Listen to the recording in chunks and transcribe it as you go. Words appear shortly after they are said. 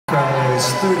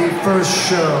Aaron's 31st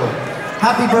show.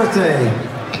 Happy birthday,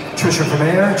 Trisha from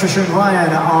Air. Trisha and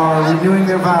Ryan are renewing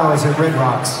their vows at Red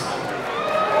Rocks.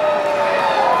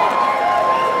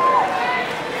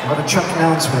 What a Chuck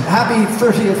announcement. Happy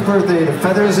 30th birthday to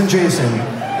Feathers and Jason.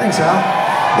 Thanks, Al.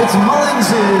 It's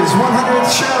Mullins' 100th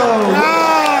show.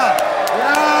 Yeah!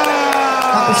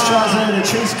 Happy Straza to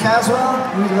Chase Caswell.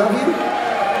 We love you.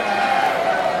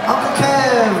 Uncle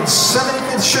Kev's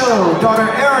 75th show. Daughter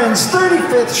Erin's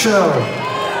 35th show.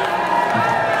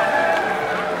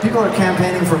 People are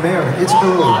campaigning for mayor. It's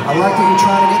early. I like that you're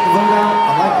trying to get the vote out.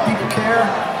 I like that people care.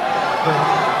 But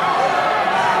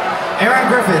Aaron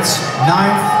Griffith's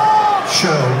 9th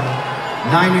show.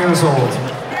 9 years old.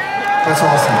 That's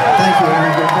awesome. Thank you,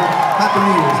 Aaron Griffith. Happy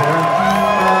New Year's, Aaron.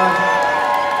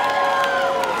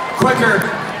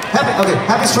 Quicker.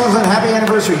 Happy Storms and happy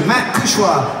anniversary. Matt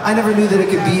Kushwa. I never knew that it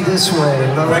could be this way.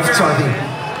 Sorry.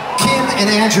 Kim and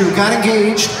Andrew got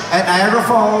engaged at Niagara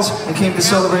Falls and came to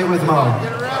celebrate with Mo.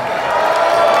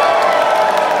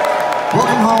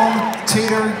 Welcome home,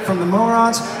 Tater from the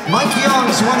Morons. Mike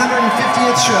Young's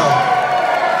 150th show.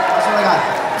 That's what I got.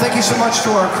 Thank you so much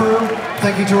to our crew.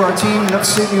 Thank you to our team in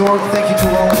upstate New York. Thank you to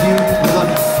all of you. We love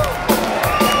you.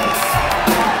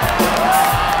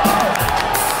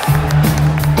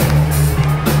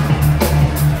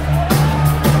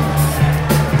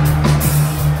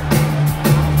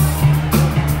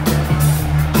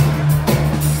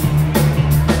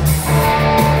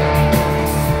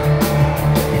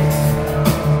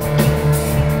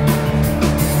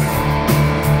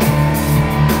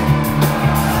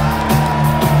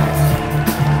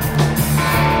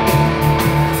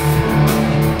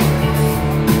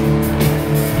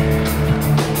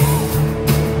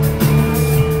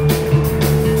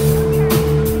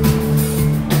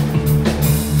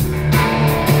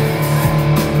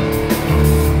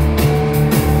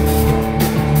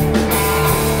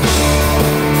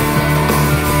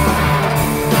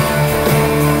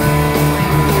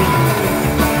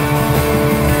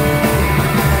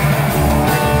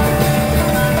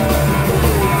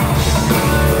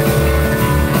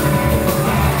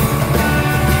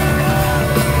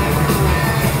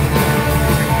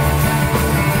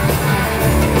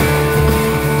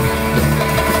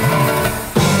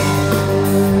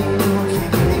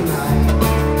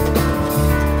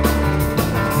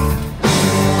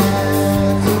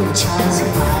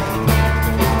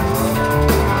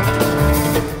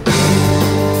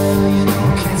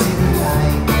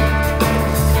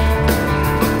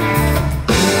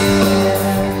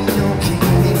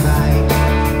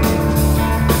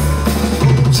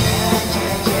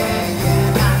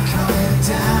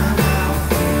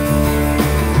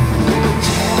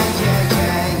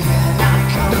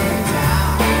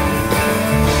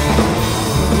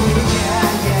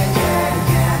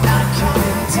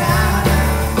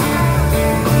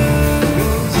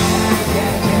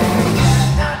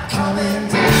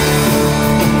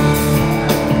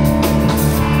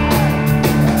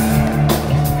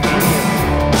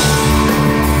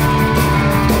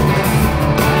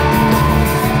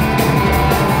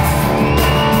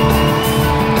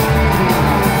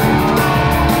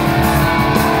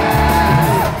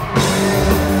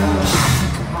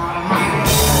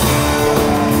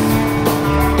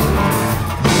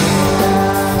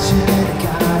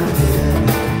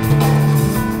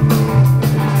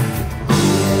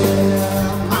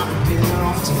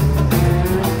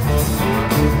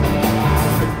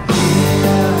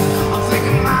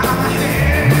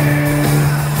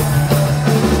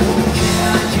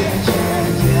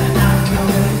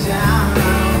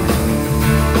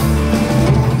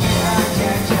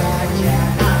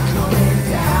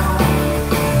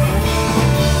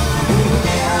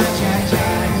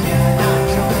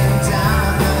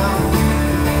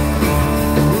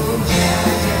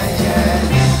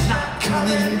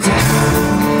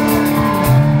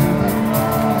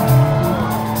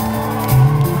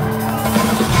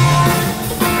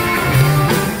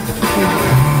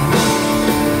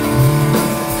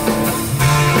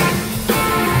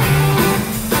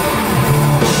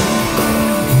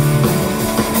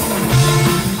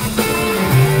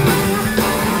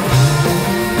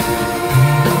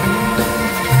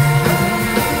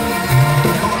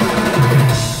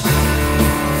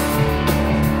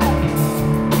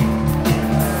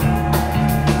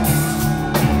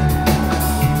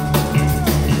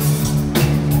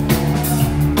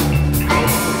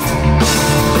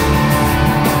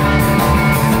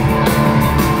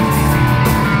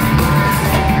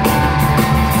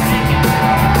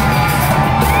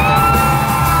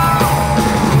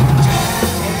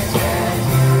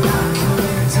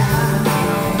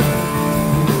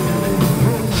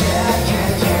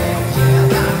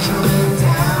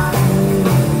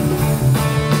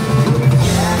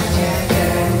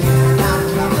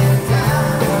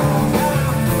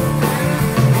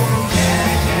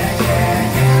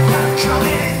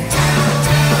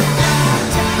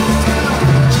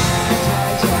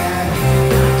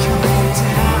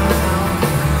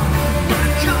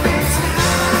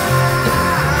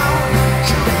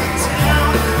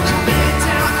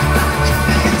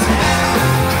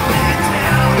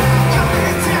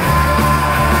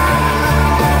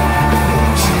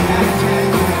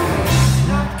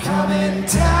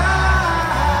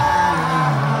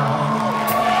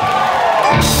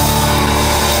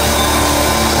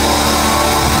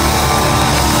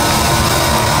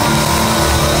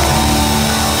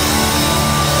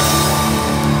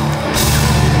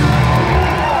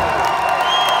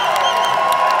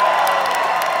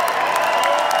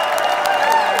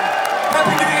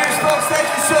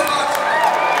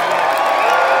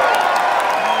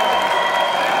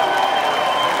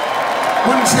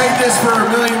 Wouldn't trade this for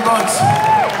 $1 million.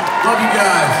 Love you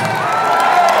guys.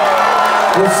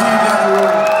 We'll see you down the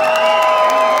road.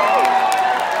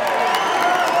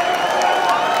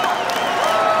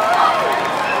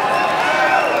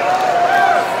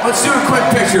 Let's do a quick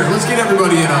picture. Let's get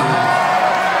everybody in on this.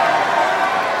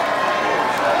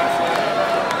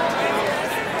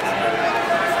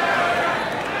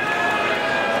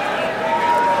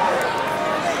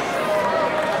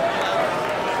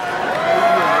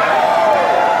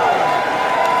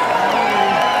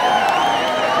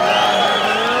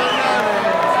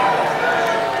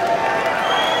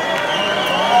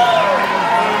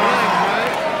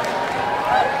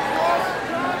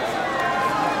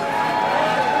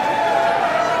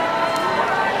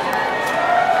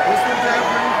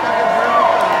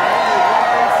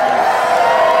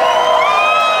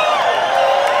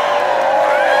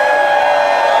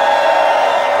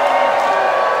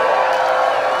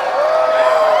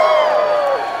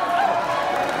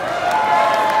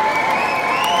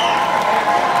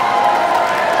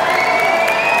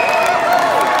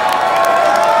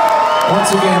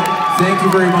 Once again, thank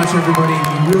you very much, everybody.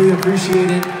 We really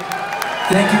appreciate it.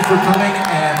 Thank you for coming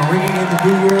and ringing in the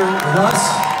new year with us.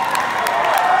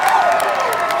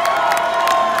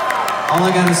 All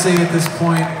I gotta say at this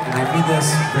point, and I mean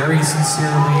this very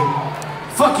sincerely,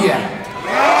 fuck yeah.